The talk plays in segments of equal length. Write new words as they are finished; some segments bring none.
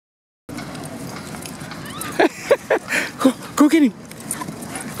Go get him.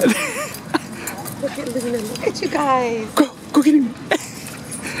 Look at Luna. Look at you guys. Go get him.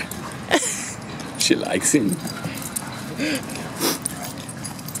 She likes him.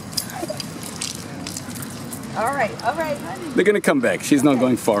 All right. They're gonna come back. She's not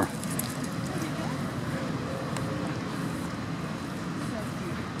going far.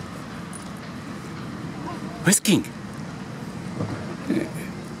 Where's King?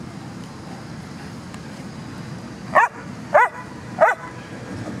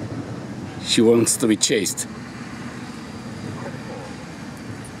 She wants to be chased.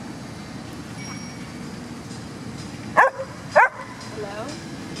 Hello?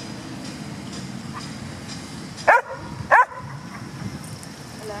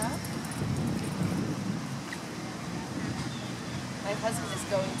 Hello? My husband is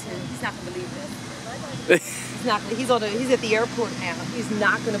going to, he's not going to believe this. He's at the airport now. He's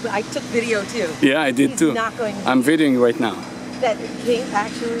not going to, I took video too. Yeah, I did too. He's not going to. I'm videoing right now. That King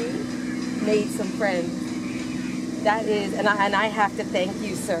actually made some friends. That is, and I have to thank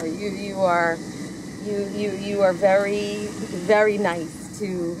you, sir. You are very, very nice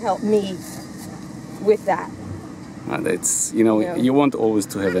to help me with that. That's, you want always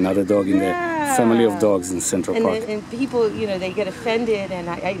to have another dog in the family of dogs in Central Park. And people, they get offended, and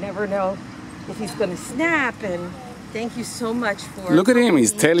I never know if he's going to snap. And thank you so much for. Look at him.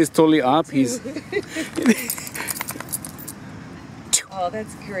 His tail is totally up. He's. Oh,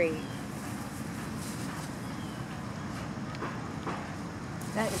 that's great.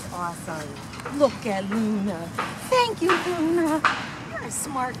 That is awesome. Look at Luna. Thank you, Luna. You're a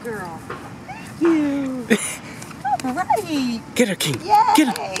smart girl. Thank you. All right. Get her, King. Yay.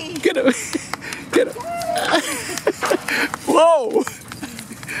 Get her. Get her. Get her. Whoa.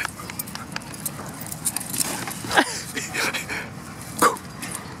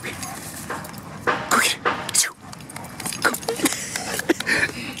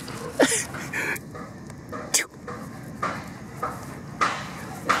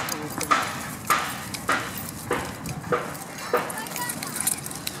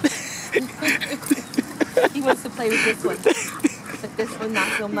 He wants to play with this one, but this one not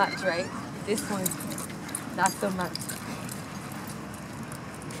so much, right? This one, not so much.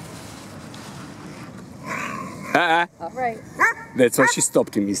 All right. That's why she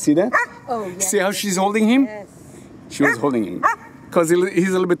stopped him. You see that? Oh, yes. See how she's holding him? Yes. She was holding him because he's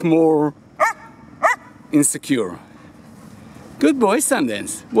a little bit more insecure. Good boy,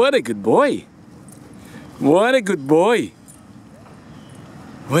 Sundance. What a good boy. What a good boy.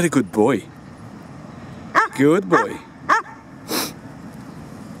 What a good boy. Good boy.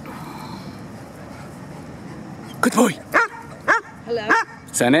 Good boy. Hello.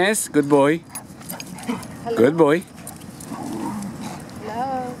 Sundance, good boy. Hello. Good boy.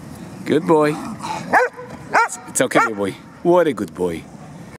 Hello. Good boy. It's okay, boy. What a good boy.